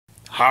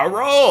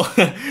Hello!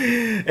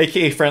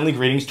 AKA Friendly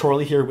Greetings,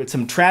 Torley here with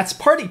some trance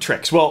party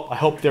tricks. Well, I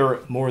hope they're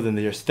more than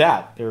just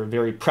that. They're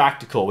very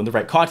practical in the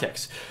right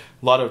context.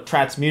 A lot of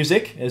trance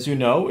music, as you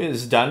know,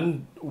 is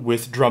done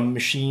with drum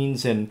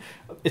machines, and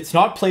it's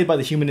not played by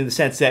the human in the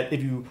sense that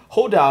if you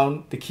hold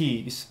down the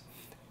keys,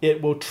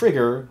 it will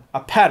trigger a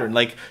pattern.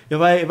 Like if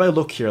I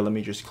look here, let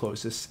me just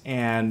close this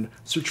and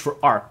search for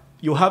arp.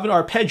 You'll have an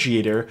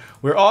arpeggiator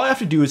where all I have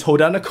to do is hold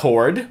down a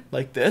chord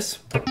like this.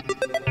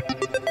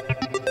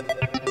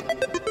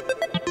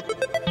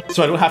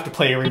 So I don't have to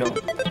play every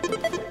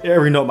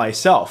note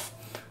myself.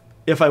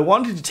 If I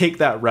wanted to take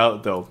that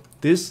route though,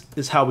 this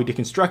is how we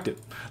deconstruct it.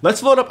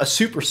 Let's load up a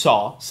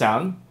supersaw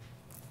sound.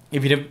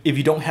 If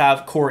you don't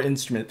have core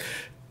instrument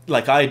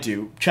like I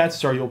do,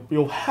 chances are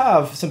you'll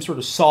have some sort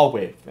of saw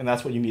wave, and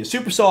that's what you need. A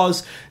supersaw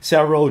is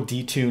several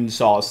detuned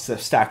saws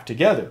stacked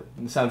together,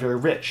 and they sound very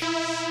rich.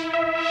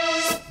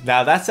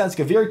 Now that sounds like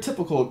a very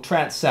typical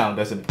trance sound,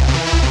 doesn't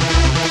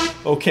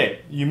it?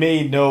 Okay, you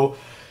may know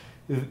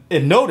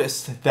and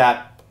notice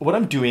that what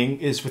I'm doing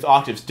is with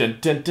octaves, dun,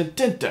 dun, dun,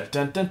 dun, dun,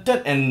 dun, dun,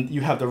 dun, and you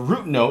have the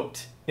root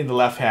note in the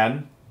left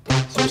hand,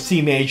 so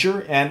C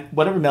major, and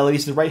whatever melody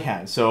is in the right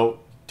hand. So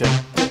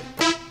dun, dun.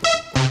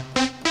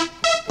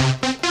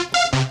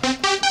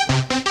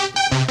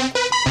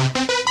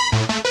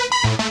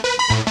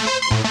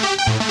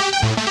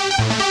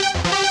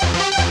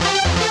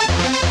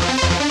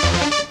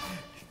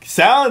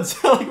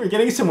 Sounds like we're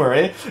getting somewhere,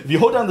 eh? If you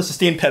hold down the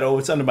sustain pedal,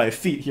 it's under my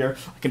feet here.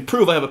 I can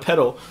prove I have a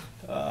pedal.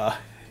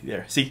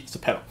 There, see, it's a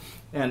pedal.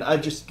 And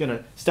I'm just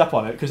gonna step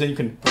on it because then you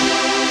can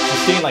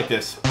sustain like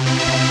this.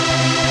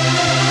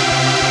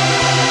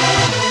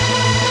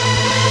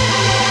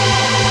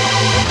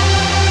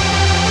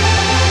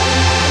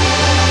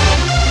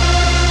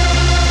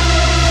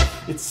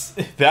 It's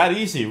that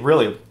easy,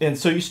 really. And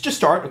so you just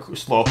start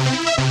slow.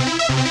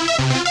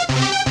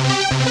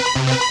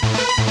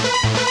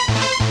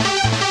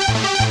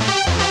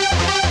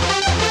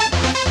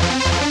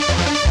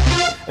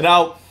 And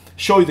I'll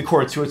show you the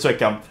chords too. It's like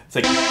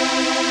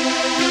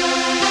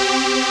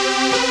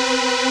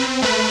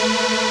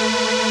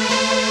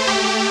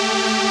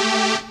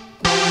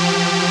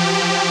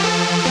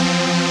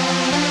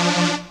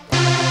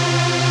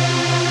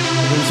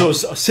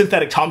those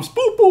synthetic toms,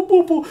 boop, boop,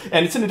 boop, boop,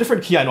 and it's in a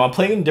different key. I know I'm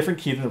playing in a different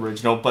key than the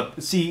original,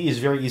 but C is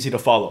very easy to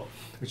follow,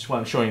 which is why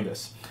I'm showing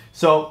this.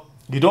 So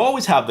you don't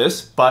always have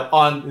this, but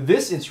on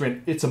this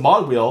instrument, it's a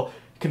mod wheel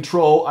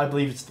control. I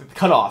believe it's the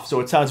cutoff,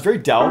 so it sounds very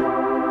dull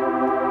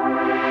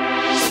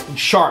and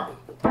sharp.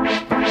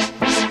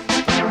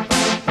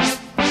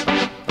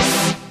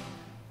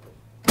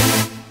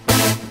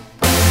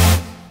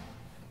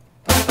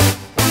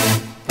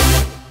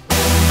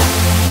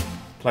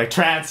 Like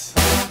trance.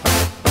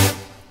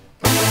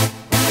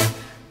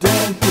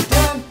 Dun, dun,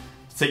 dun.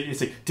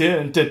 It's like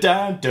dun dun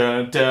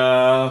dun dun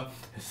dun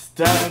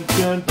dun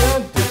dun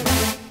dun.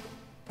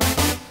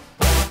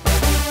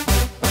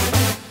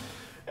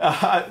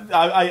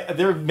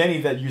 There are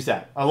many that use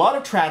that. A lot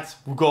of trance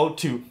will go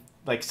to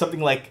like something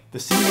like the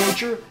C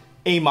major,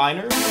 A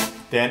minor,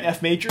 then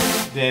F major,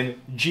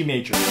 then G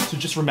major. So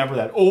just remember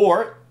that.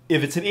 Or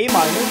if it's an A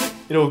minor,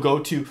 it'll go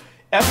to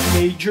F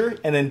major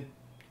and then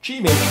G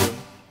major,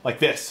 like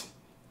this.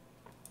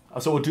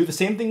 So we'll do the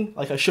same thing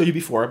like I showed you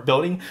before,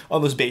 building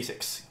on those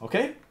basics,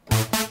 okay?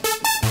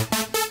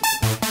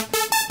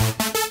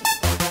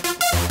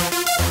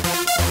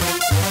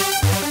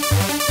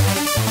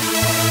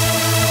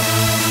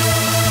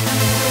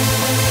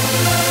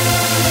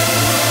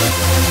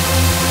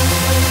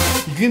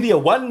 You can be a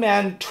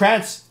one-man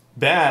trance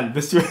band.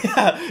 This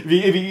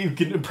if you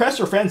can impress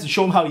your friends and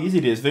show them how easy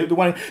it is. They're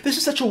wondering, this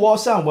is such a wall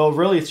sound. Well,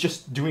 really, it's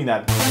just doing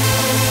that.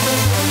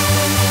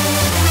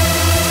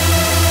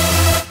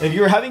 If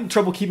you're having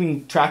trouble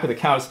keeping track of the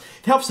counts,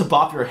 it helps to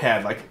bop your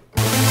head, like,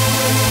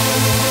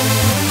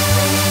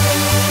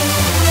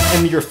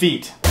 and your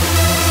feet.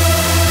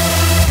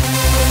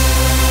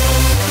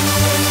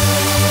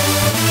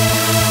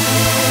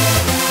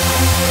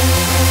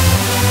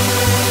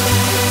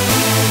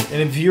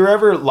 And if you're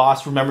ever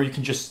lost, remember you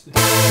can just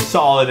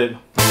solid it.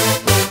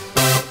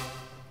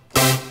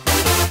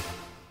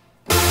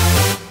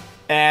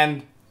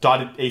 And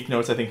dotted eighth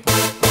notes, I think.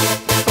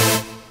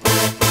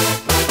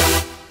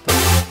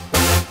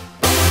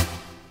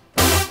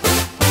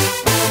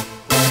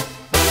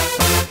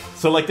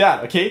 So like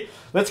that, okay?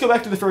 Let's go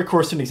back to the ferry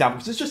corsten example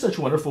because it's just such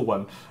a wonderful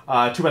one.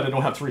 Too bad I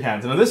don't have three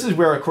hands. And this is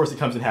where, of course, it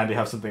comes in handy to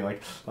have something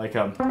like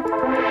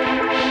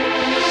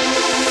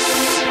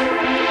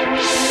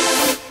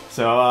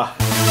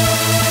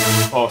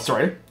oh,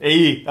 sorry.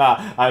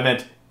 I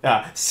meant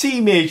C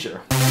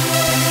major.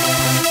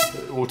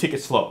 We'll take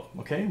it slow,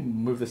 okay?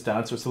 Move this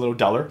down so it's a little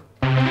duller.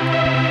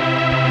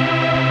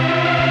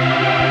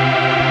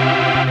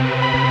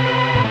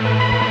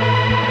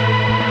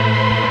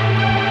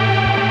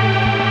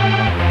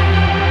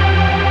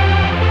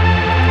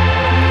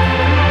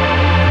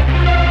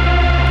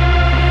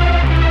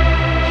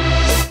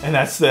 And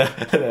that's the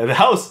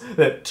house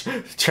that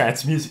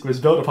trance music was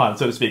built upon,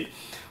 so to speak.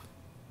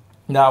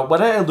 Now,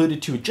 what I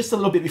alluded to just a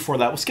little bit before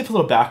that, we'll skip a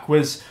little back,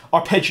 was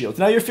arpeggios.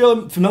 Now, you're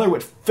familiar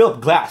with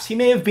Philip Glass. He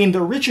may have been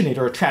the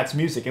originator of trance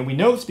music, and we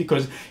know this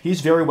because he's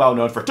very well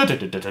known for...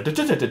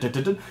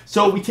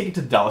 So we take it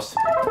to the Dallas.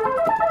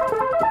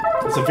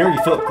 It's a very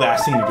Philip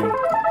Glass thing to do.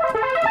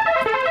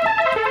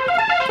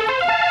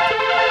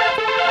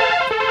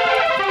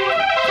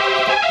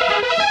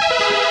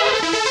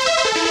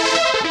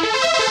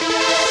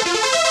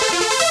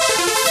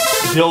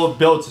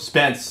 Build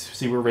suspense.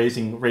 See, we're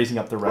raising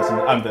up the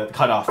resonance, the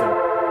cutoff there.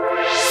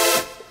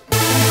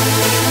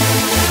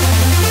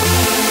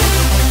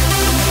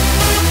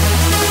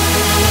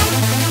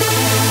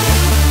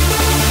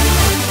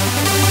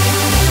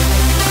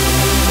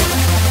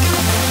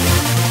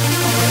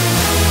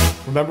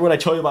 Remember what I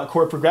told you about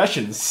chord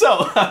progressions?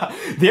 So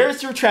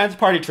there's your trance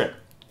party trick.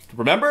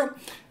 Remember?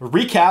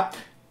 Recap.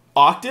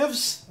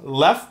 Octaves.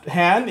 Left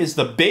hand is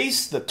the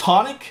bass, the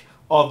tonic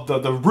of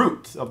the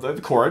root of the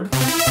chord,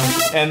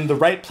 and the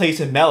right place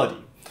in melody.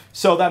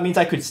 So that means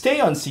I could stay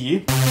on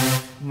C,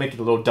 make it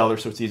a little duller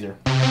so it's easier.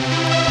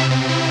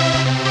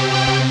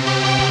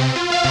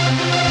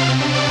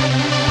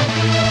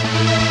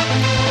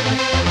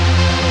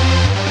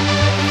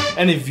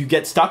 And if you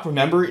get stuck,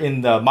 remember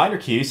in the minor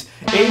keys,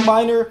 A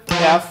minor,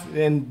 F,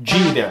 and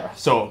G there.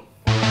 So,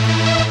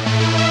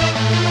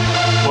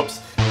 whoops.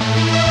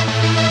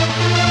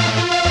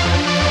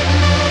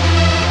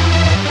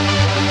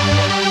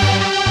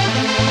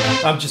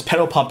 I'm just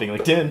pedal pumping,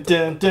 like dun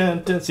dun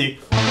dun dun. See.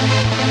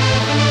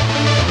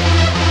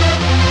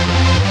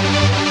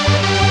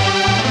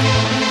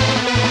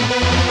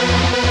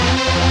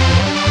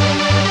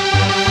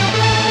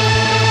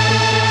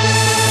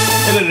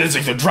 And then it's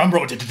like the drum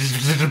roll,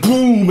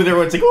 boom, and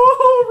everyone's like,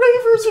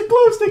 oh, ravers and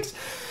glow sticks.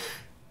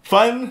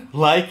 Fun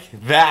like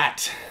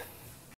that.